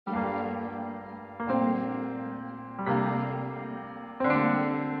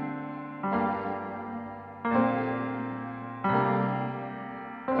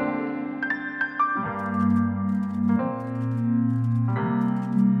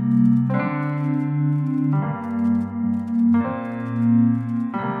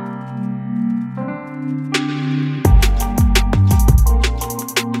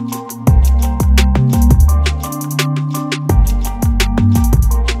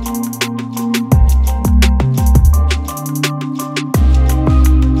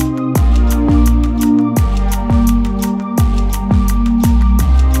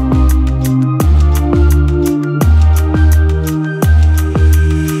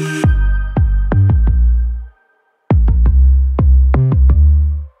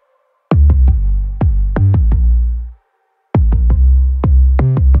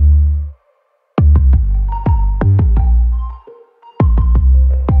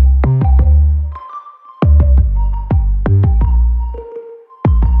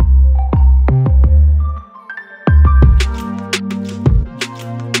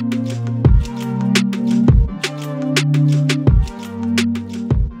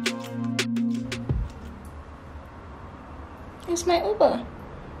to my Uber.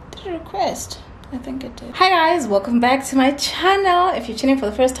 Did a request. I think it did. Hi guys, welcome back to my channel. If you're tuning for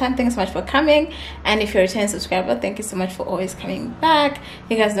the first time, thanks so much for coming. And if you're a returning subscriber, thank you so much for always coming back.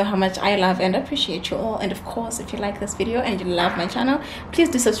 You guys know how much I love and appreciate you all. And of course, if you like this video and you love my channel, please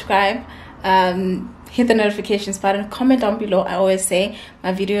do subscribe. Hit the notifications button, comment down below. I always say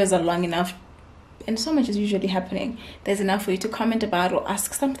my videos are long enough and so much is usually happening. There's enough for you to comment about or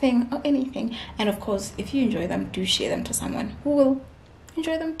ask something or anything. And of course, if you enjoy them, do share them to someone who will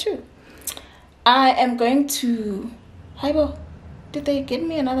enjoy them too. I am going to... Hibo, did they get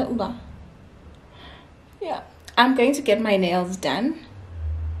me another Uber? Yeah, I'm going to get my nails done.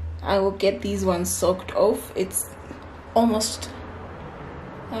 I will get these ones soaked off. It's almost,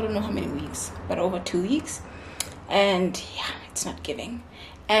 I don't know how many weeks, but over 2 weeks. And yeah, it's not giving.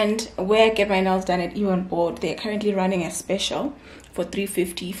 And where I get my nails done at Even Board, they're currently running a special for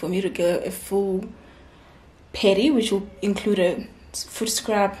 $350 for me to get a full pedi, which will include a foot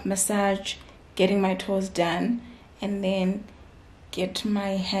scrub, massage, getting my toes done, and then get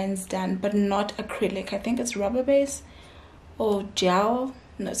my hands done, but not acrylic. I think it's rubber base or gel.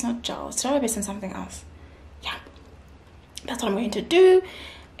 No, it's not gel. It's rubber base and something else. Yeah, that's what I'm going to do.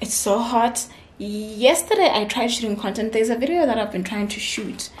 It's so hot. Yesterday I tried shooting content. There's a video that I've been trying to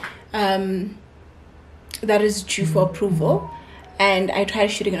shoot that is due for approval, and I tried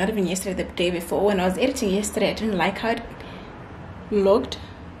shooting not even yesterday, the day before. When I was editing yesterday, I didn't like how it looked.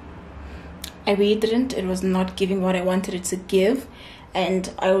 I really didn't. It was not giving what I wanted it to give,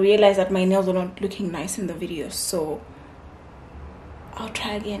 and I realized that my nails were not looking nice in the video, so I'll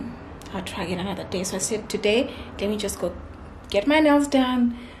try again another day. So I said today, let me just go get my nails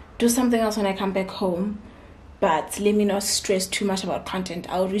done, do something else when I come back home, but let me not stress too much about content.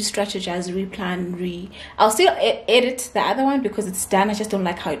 I'll re-strategize, replan, I'll still edit the other one because it's done. I just don't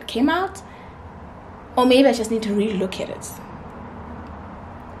like how it came out, or maybe I just need to re-look at it.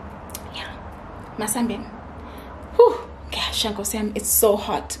 Yeah, masambin. Whew. It's so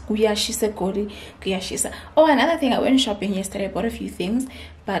hot. Oh, another thing, I went shopping yesterday. I bought a few things,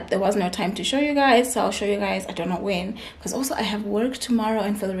 but there was no time to show you guys, so I'll show you guys, I don't know when, because also I have work tomorrow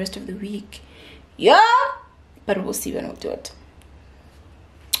and for the rest of the week. Yeah, but we'll see when we'll do it.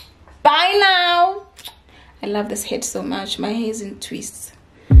 Bye now. I love this head so much. My hair is in twists.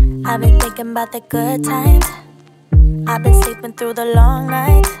 I've been thinking about the good times. I've been sleeping through the long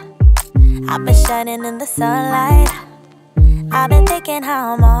nights. I've been shining in the sunlight. I've been thinking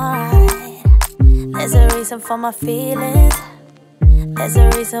how I'm alright. There's a reason for my feelings. There's a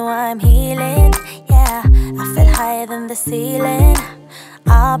reason why I'm healing. Yeah, I feel higher than the ceiling,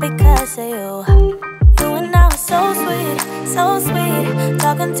 all because of you. You and I were so sweet, so sweet.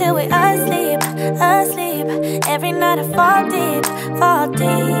 Talking till we asleep, asleep. Every night I fall deep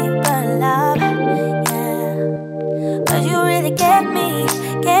in love. Yeah, 'cause you really get me,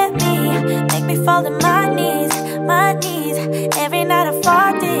 make me fall to my knees, my knees. Every night I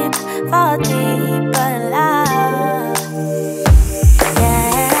fall deep in love.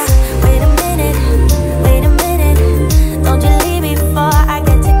 Yeah, wait a minute, don't you leave before I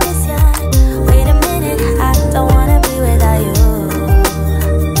get to kiss ya. Wait a minute, I don't wanna be without you.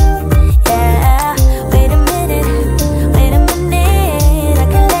 Yeah, wait a minute, I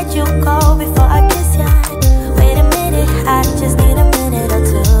can let you go before I kiss ya. Wait a minute, I just need a minute or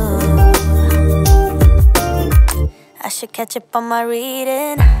two. I should catch up on my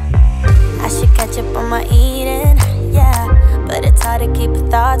reading, I should catch up on my eating, yeah. But it's hard to keep a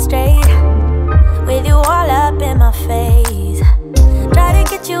thought straight with you all up in my face. Try to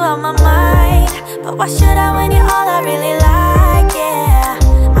get you out my mind, but why should I when you're all I really like, yeah.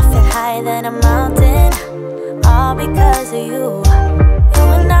 I feel higher than a mountain, all because of you. You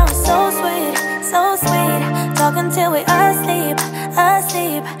and I were so sweet, so sweet. Talking till we asleep,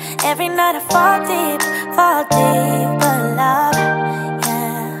 asleep. Every night I fall deep in love,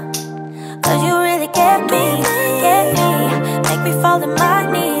 yeah. 'Cause you really get me, make me fall to my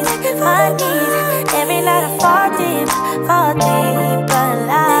knees, my knees. Every night I fall deep in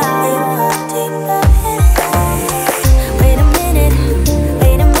love. Wait a minute,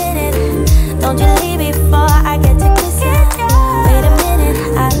 don't you leave before I get to kiss you. Wait a minute,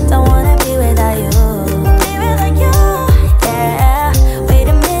 I don't wanna be without you. Yeah, wait a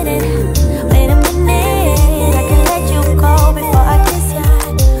minute, I can let you go before I kiss you.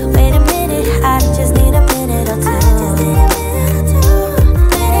 Wait a minute, I just need a minute or two.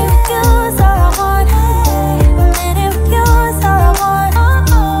 Minute with you is all I want. Minute with you is all I want.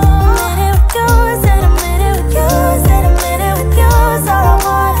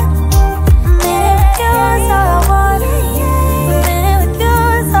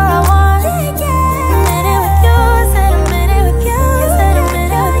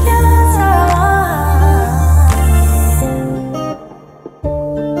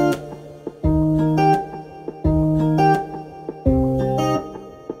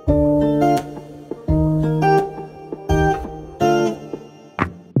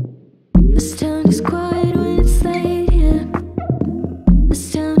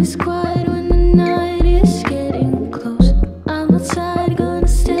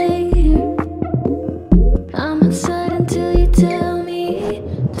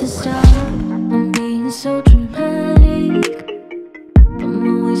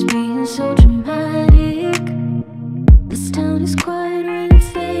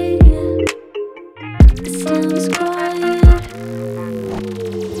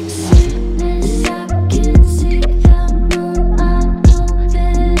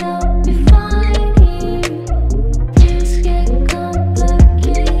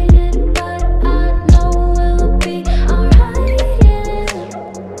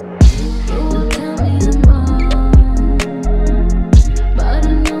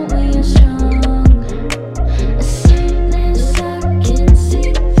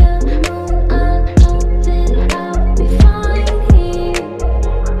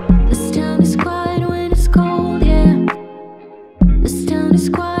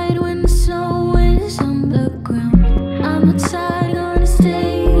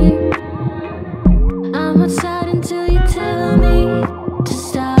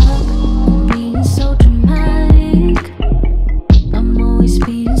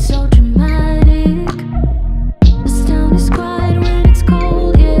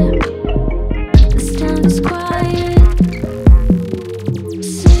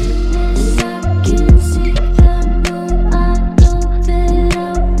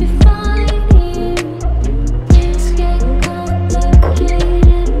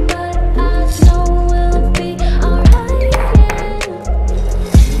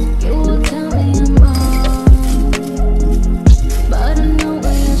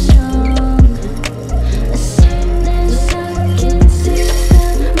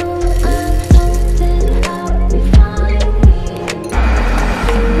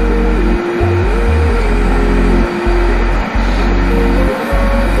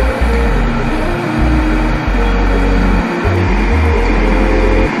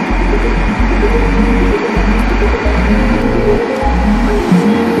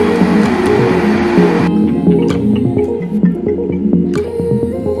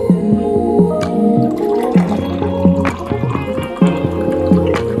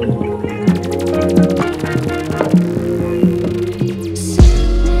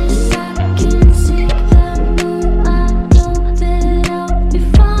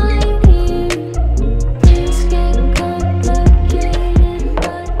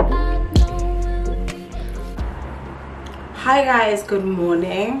 Hi guys, good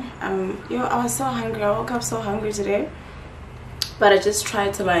morning. I was so hungry. I woke up so hungry today, but I just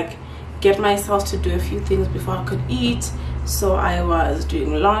tried to like get myself to do a few things before I could eat. So I was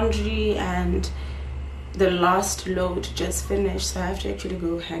doing laundry and the last load just finished, so I have to actually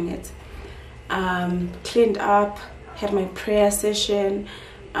go hang it. Cleaned up, had my prayer session.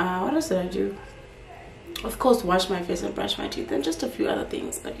 What else did I do? Of course, wash my face and brush my teeth and just a few other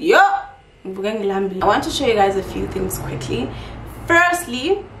things. But yeah, I want to show you guys a few things quickly.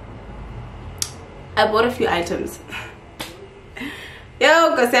 Firstly, I bought a few items. Yo,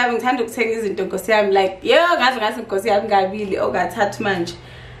 because I'm trying to take this into because I'm like, yo, guys, because I'm really much.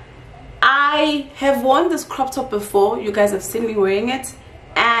 I have worn this crop top before. You guys have seen me wearing it,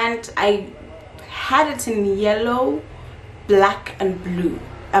 and I had it in yellow, black, and blue.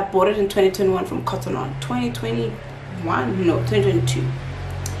 I bought it in 2021 from Cotton On. 2021? No, 2022.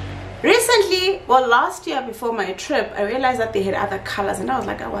 Recently, well, last year before my trip, I realized that they had other colors, and I was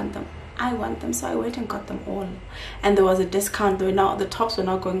like, I want them, so I went and got them all. And there was a discount. The tops were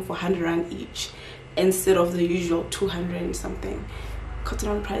now going for 100 rand each instead of the usual 200 and something. Cotton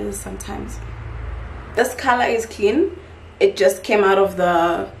On prices sometimes. This color is clean. It just came out of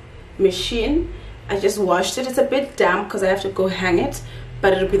the machine. I just washed it. It's a bit damp because I have to go hang it,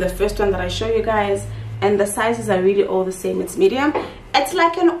 but it'll be the first one that I show you guys. And the sizes are really all the same. It's medium. It's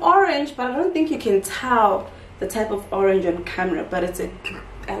like an orange, but I don't think you can tell the type of orange on camera, but it's a,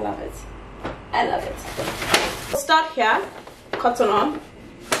 I love it. I love it. We'll start here. Cotton On.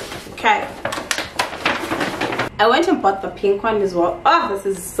 Okay. I went and bought the pink one as well. Oh, this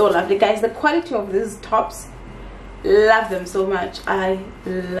is so lovely, guys. The quality of these tops, love them so much. I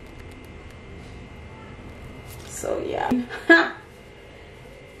love. So yeah.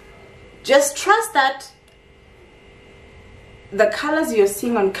 Just trust that the colors you're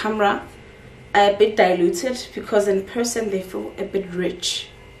seeing on camera are a bit diluted, because in person they feel a bit rich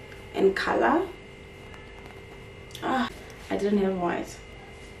in color. I didn't have white.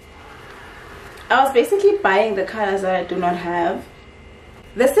 I was basically buying the colors that I do not have.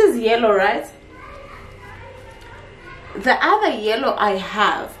 This is yellow, right? The other yellow I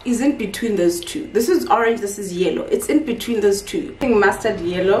have is in between those two. This is orange, this is yellow. It's in between those two. Mustard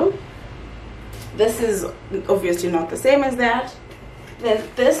yellow. This is obviously not the same as that. Then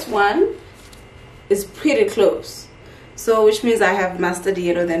this one is pretty close. So which means I have mustard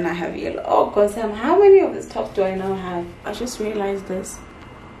yellow, then I have yellow. Oh god, Sam, how many of these tops do I now have? I just realized this,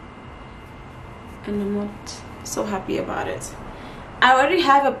 and I'm not so happy about it. I already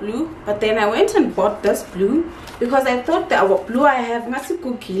have a blue, but then I went and bought this blue because I thought that blue I have,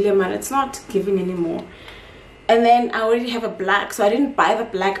 it's not giving anymore. And then I already have a black, so I didn't buy the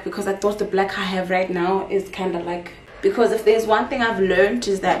black because I thought the black I have right now is kind of like, because if there's one thing I've learned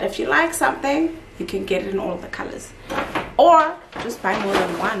is that if you like something, you can get it in all of the colors, or just buy more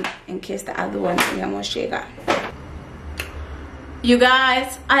than one in case the other one is more shaggy. You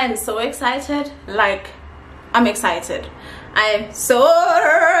guys, I am so excited. Like, I'm excited. I'm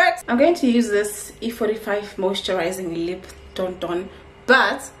going to use this E45 moisturizing lip don,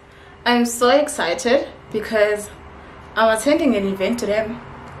 but I'm so excited because I'm attending an event today.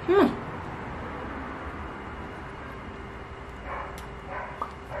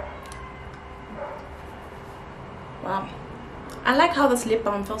 Wow, I like how this lip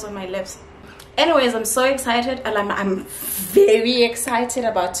balm feels on my lips. Anyways, I'm so excited, and I'm very excited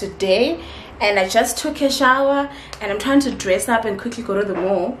about today. And I just took a shower, and I'm trying to dress up and quickly go to the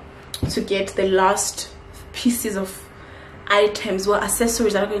mall to get the last pieces of items, well,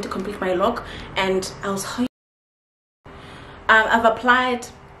 accessories that are going to complete my look. And I've applied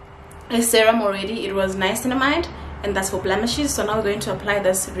a serum already. It was niacinamide, and that's for blemishes. So now we're going to apply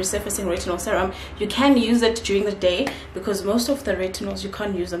this resurfacing retinol serum. You can use it during the day because most of the retinols you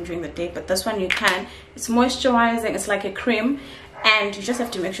can't use them during the day, but this one you can. It's moisturizing. It's like a cream, and you just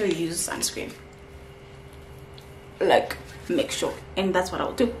have to make sure you use sunscreen. Like, make sure, and that's what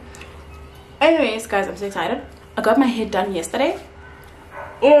I'll do. Anyways, guys, I'm so excited. I got my hair done yesterday.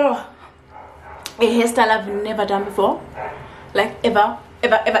 Oh, a hairstyle I've never done before, like ever.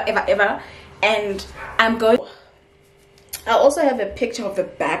 And I'm going. I also have a picture of the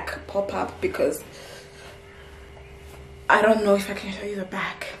back pop up because I don't know if I can show you the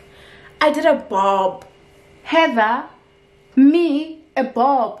back. I did a bob. Hair-ther, me, a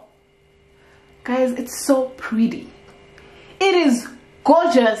bob. Guys, it's so pretty. It is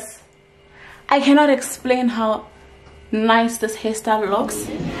gorgeous. I cannot explain how nice this hairstyle looks.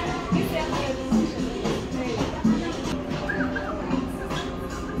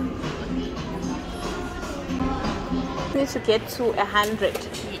 Need to get to 100.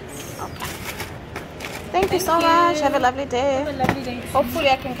 Yes. Okay. Thank you so much. Have a lovely day. Have a lovely day. Hopefully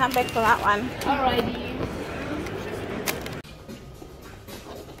I can come back for that one. Alrighty.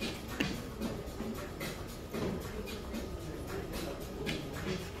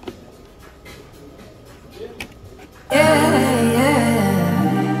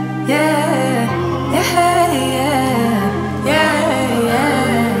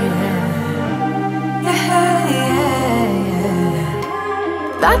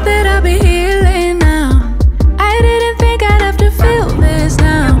 Thought that I'd be healing now. I didn't think I'd have to feel this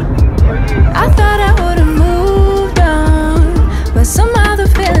now. I thought I would've moved on, but somehow the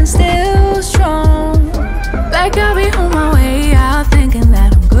feeling's still strong. Like I'll be on my way out, thinking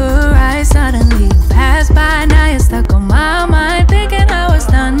that I'm good, right? Suddenly you pass by, now you're stuck on my mind, thinking I was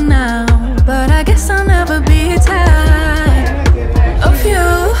done now. But I guess I'll never be tired of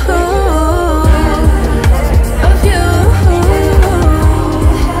you.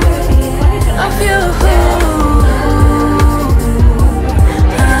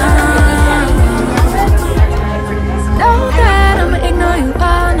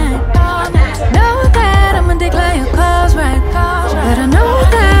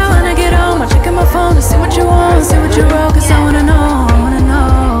 See what you want, see what you wrote, cause I wanna know.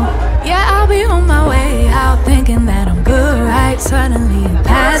 Yeah, I'll be on my way out, thinking that I'm good, right? Suddenly you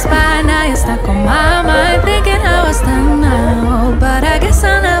pass by, now you're stuck on my mind, thinking I was done now. But I guess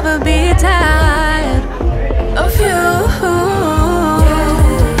I'll never be tired of you.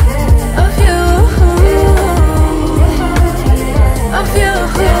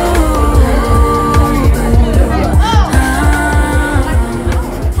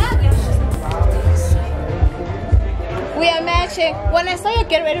 We are matching. When I saw you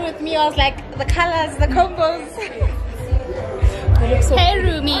get ready with me, I was like, the colors, the combos. So Hey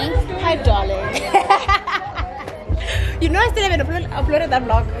Rumi. Hi darling. You know I still haven't uploaded that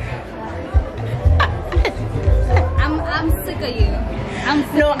vlog. I'm sick of you. I'm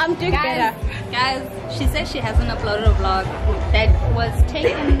doing better. Guys, she said she hasn't uploaded a vlog that was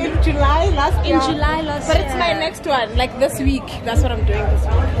taken In July last year. But year. it's my next one, like this week. That's what I'm doing this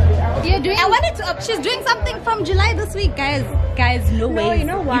week. You're doing. I wanted to. She's doing something from July this week, guys. No way. No, you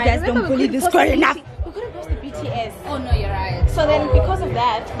know why? You guys Remember don't bully we this couldn't girl post enough. We couldn't post the BTS. Oh no, you're right. So then because of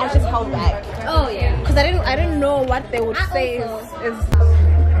that, I just held back. Oh yeah. Because I didn't know what they would say also. is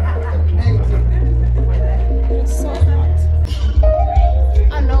it's so hot.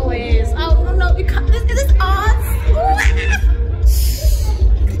 Oh no ways. Oh no, we can't. Is this art?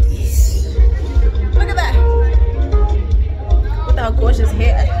 Look at that. With our gorgeous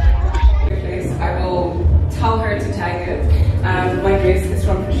hair. I will tell her to tag it. My dress is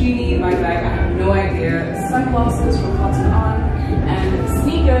from Cuny, my bag I have no idea, sunglasses from Cotton On, and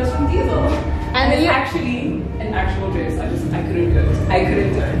sneakers from Diesel. And it's actually an actual dress. I couldn't do it. I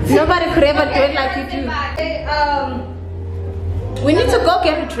couldn't do it. Nobody could ever do it like you do. We need to go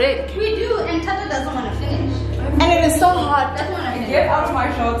get a drink. We do, and Tata doesn't want to finish. And it is so hot. Doesn't want to finish. Get out of my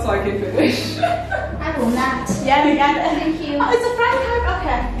shot so I can finish. I will not. Yeah. Thank you. Oh, it's a front card?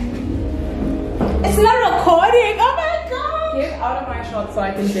 Okay. It's not recording. Oh my god. Get out of my shot so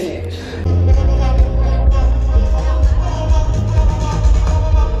I can finish.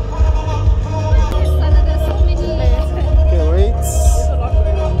 Okay, wait.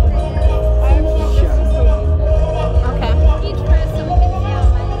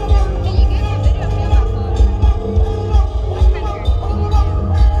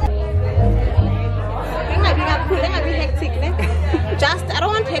 I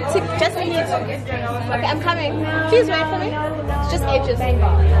don't want hectic, just edges. Okay, I'm coming. Please wait for me. It's just edges.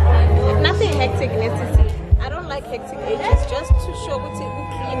 Nothing hectic, let's see. I don't like hectic edges, just to show what's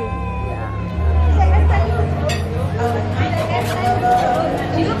clean.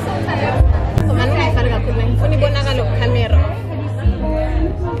 She looks so tired.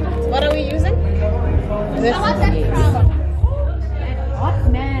 What are we using? This. What's that from? What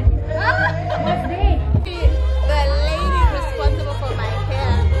man? What's this? The lady responsible for my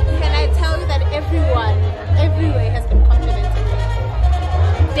hair. Can I tell you that everyone, everywhere has been complimenting me.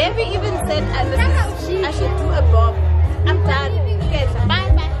 Debbie even said I should do a bob. I'm done. Okay, so bye.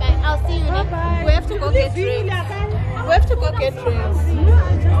 I'll see you next. We have to go get drinks. We have to go get drinks.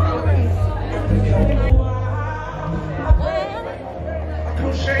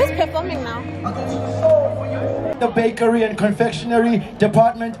 Who's performing now? The bakery and confectionery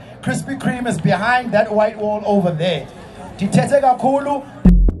department. Krispy Kreme is behind that white wall over there. Titete kakhulu.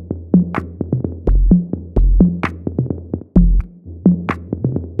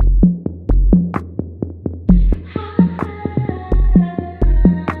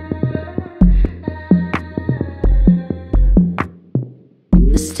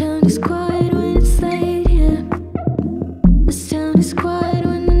 This town is quiet when it's late.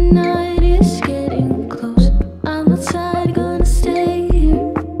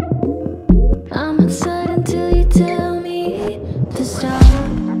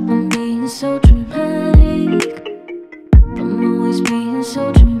 so dramatic. I'm always being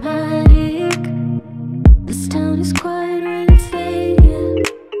so dramatic. This town is quiet when it's late.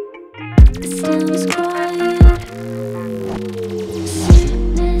 This town is quiet.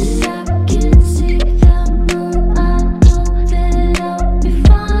 Sadness, I can see the moon. I know that I'll be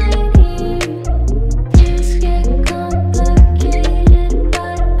fine here. Things get complicated,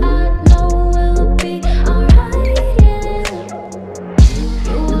 but I know we'll be alright, yeah.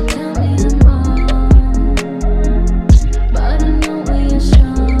 You will tell me I'm wrong, but I know we are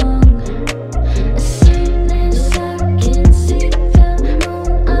strong. Sadness, I can see the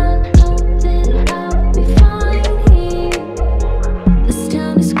moon. I know that I'll be fine here. This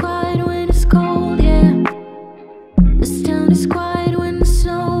town is quiet when it's cold, yeah. This town is quiet when the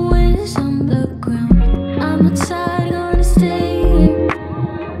snow is on the ground. I'm outside, gonna stay here.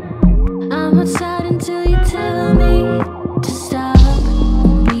 I'm outside until you tell me to stop.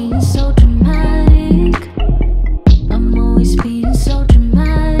 I'm being so dramatic. I'm always being so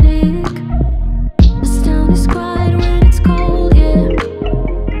dramatic. This town is quiet when it's cold, yeah.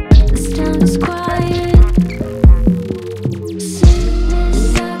 This town is quiet.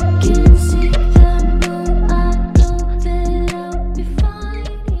 Sadness, I can see the moon. I know that I'll be fine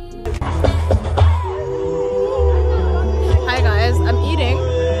here. Hi guys, I'm eating.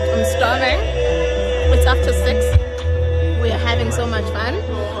 I'm starving. It's after 6. We are having so much fun.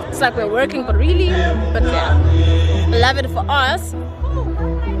 It's like we're working but really, but yeah. Love it for us.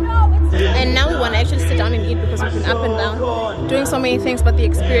 And now we want to actually sit down and eat because we've been up and down doing so many things, but the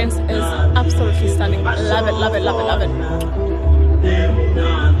experience is absolutely stunning. Love it, love it, love it, love it.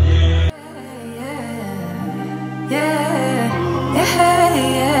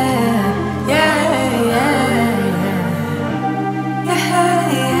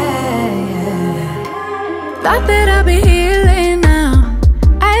 Thought that I'd be healing now.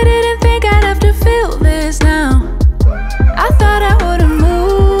 I didn't think I'd have to feel this now. I thought I would've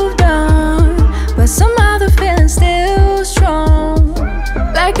moved on, but somehow the feeling's still strong.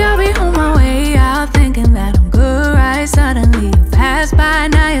 Like I'll be on my way out, thinking that I'm good, right? Suddenly you pass by,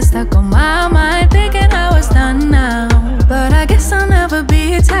 now you're stuck on my mind, thinking I was done now. But I guess I'll never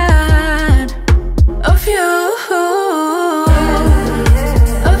be tired of you,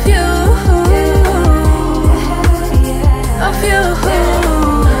 of you, of you.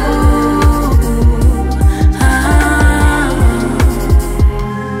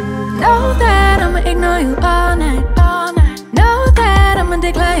 Know that I'ma ignore you all night, all night. Know that I'ma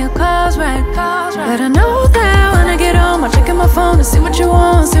decline your calls, right, calls, right. But I know that when I get home, I'll check in my phone to see what you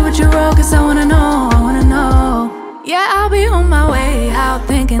want, see what you wrote, cause I wanna know, I wanna know. Yeah, I'll be on my way out,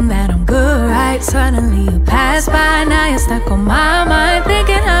 thinking that I'm good, right? Suddenly you pass by, now you're stuck on my mind,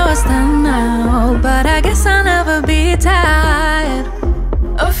 thinking I was done now. But I guess I'll never be tired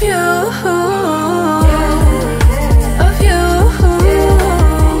of you, of you,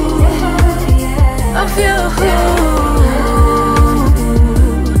 of you.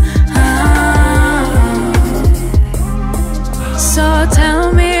 So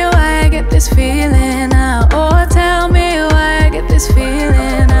tell me why I get this feeling now. Oh, tell me why I get this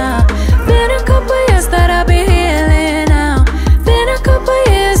feeling now. Been a couple years that I'll be healing now. Been a couple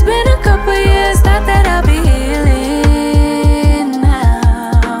years that I'll be healing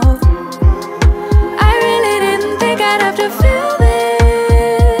now. I really didn't think I'd have to feel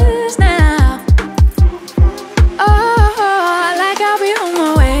this now. Oh, like I'll be on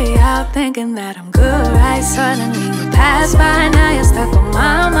my way out, thinking that I'm good, right? Suddenly you pass by, now you're stuck on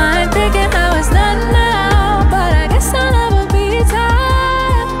my mind, thinking I was done now. But I guess I'll never be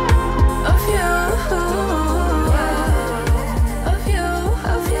tired of you, of you,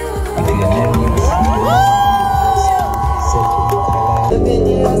 of you.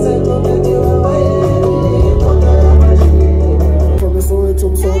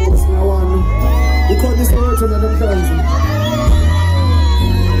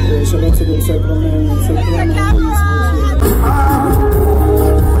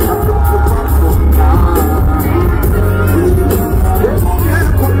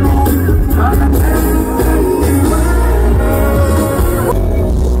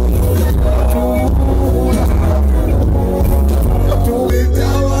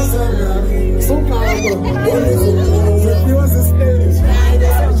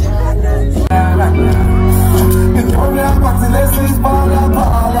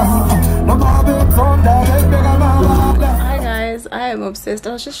 Hi guys, I am obsessed.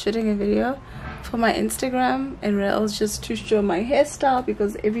 I was just shooting a video for my Instagram and Rails just to show my hairstyle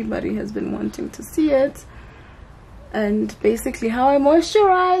because everybody has been wanting to see it, and basically how I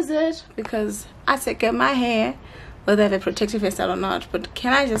moisturize it, because I take care of my hair whether I have a protective hairstyle or not. But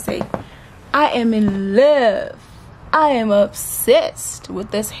can I just say, I am in love. I am obsessed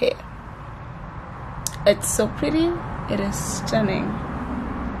with this hair. It's so pretty. It is stunning.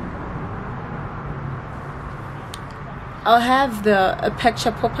 I'll have a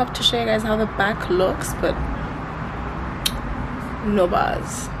picture pop up to show you guys how the back looks, but no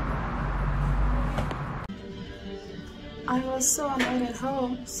bars. I was so annoyed at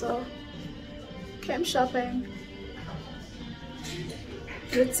home, so came shopping.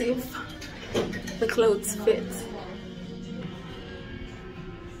 Let's see if the clothes fit.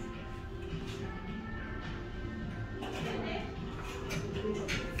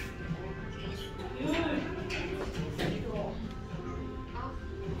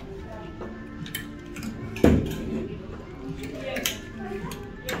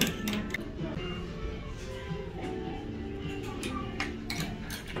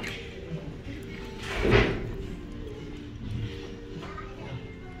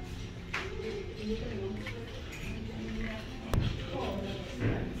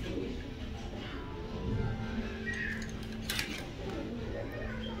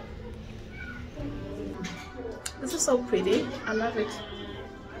 This is so pretty. I love it.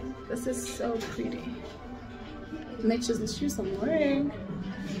 This is so pretty. Matches the shoes I'm wearing.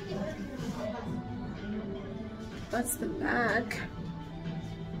 That's the back.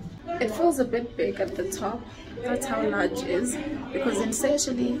 It feels a bit big at the top. That's how large is, because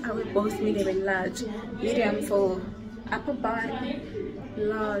essentially I wear both medium and large. Medium for upper body,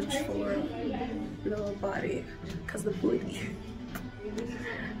 large for lower body, because the booty.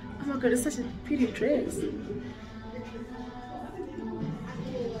 Oh my god, it's such a pretty dress.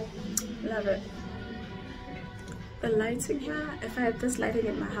 Love it. The lighting here, if I had this lighting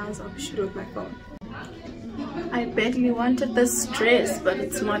in my house, I'll be shooting with my phone. I badly wanted this dress, but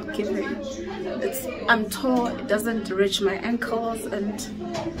it's not giving. I'm tall, it doesn't reach my ankles, and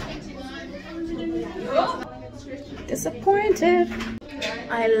disappointed.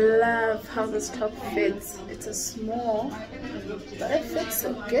 I love how this top fits. It's a small, but it fits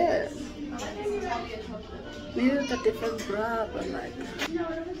so good. Maybe with a different bra, but like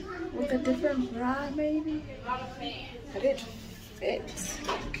with a different bra maybe, but it fits.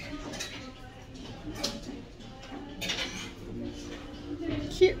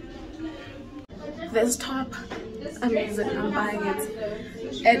 Cute. This top, amazing. I'm buying it.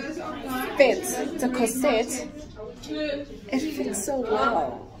 It fits. It's a corset. It fits so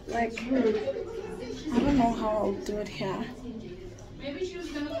well. Like, I don't know how I'll do it here.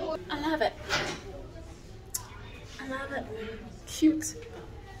 I love it. I love it. Cute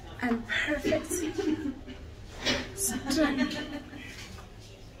and perfect. Stunning.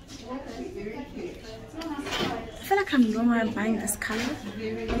 I feel like I'm normally buying this color,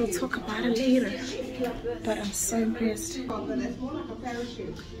 but we'll talk about it later. But I'm so impressed.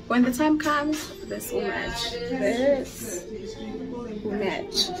 When the time comes, this will match. This will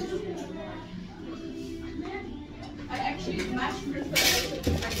match.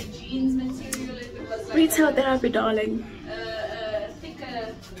 Retail therapy, darling.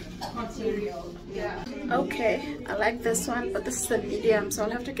 Okay, I like this one, but this is a medium, so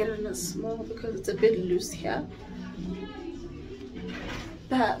I'll have to get it in a small because it's a bit loose here.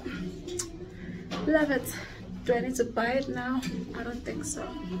 But love it. Do I need to buy it now? I don't think so.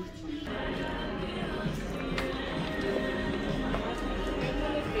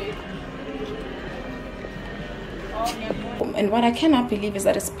 And what I cannot believe is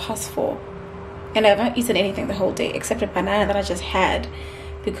that it's past 4 and I've not eaten anything the whole day except a banana that I just had,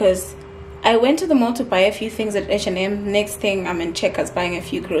 because I went to the mall to buy a few things at H&M. Next thing, I'm in Checkers buying a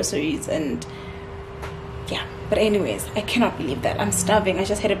few groceries, and yeah. But anyways, I cannot believe that. I'm starving. I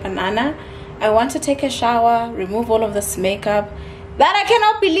just had a banana. I want to take a shower, remove all of this makeup. That I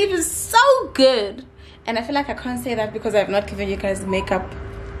cannot believe is so good. And I feel like I can't say that because I've not given you guys the makeup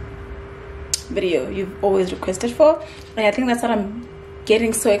video you've always requested for. And I think that's what I'm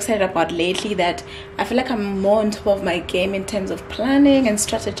getting so excited about lately, that I feel like I'm more on top of my game in terms of planning and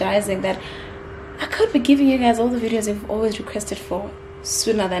strategizing, that I could be giving you guys all the videos you've always requested for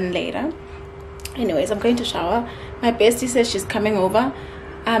sooner than later. Anyways, I'm going to shower. My bestie says she's coming over.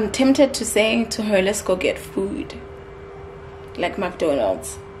 I'm tempted to say to her, let's go get food like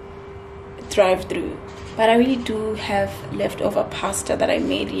McDonald's drive-through, but I really do have leftover pasta that I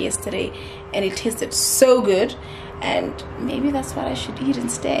made yesterday and it tasted so good, and maybe that's what I should eat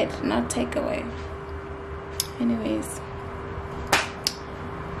instead, not takeaway. Anyways,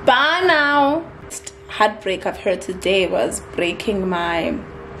 bye now. Heartbreak I've heard today was breaking my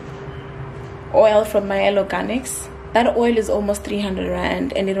oil from my organics. That oil is almost 300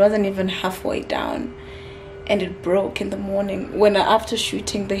 rand and it wasn't even halfway down, and it broke in the morning when after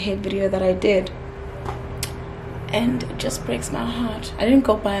shooting the hair video that I did, and it just breaks my heart. I didn't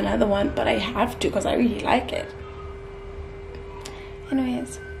go buy another one, but I have to because I really like it.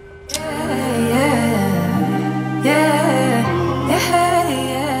 Anyways, yeah.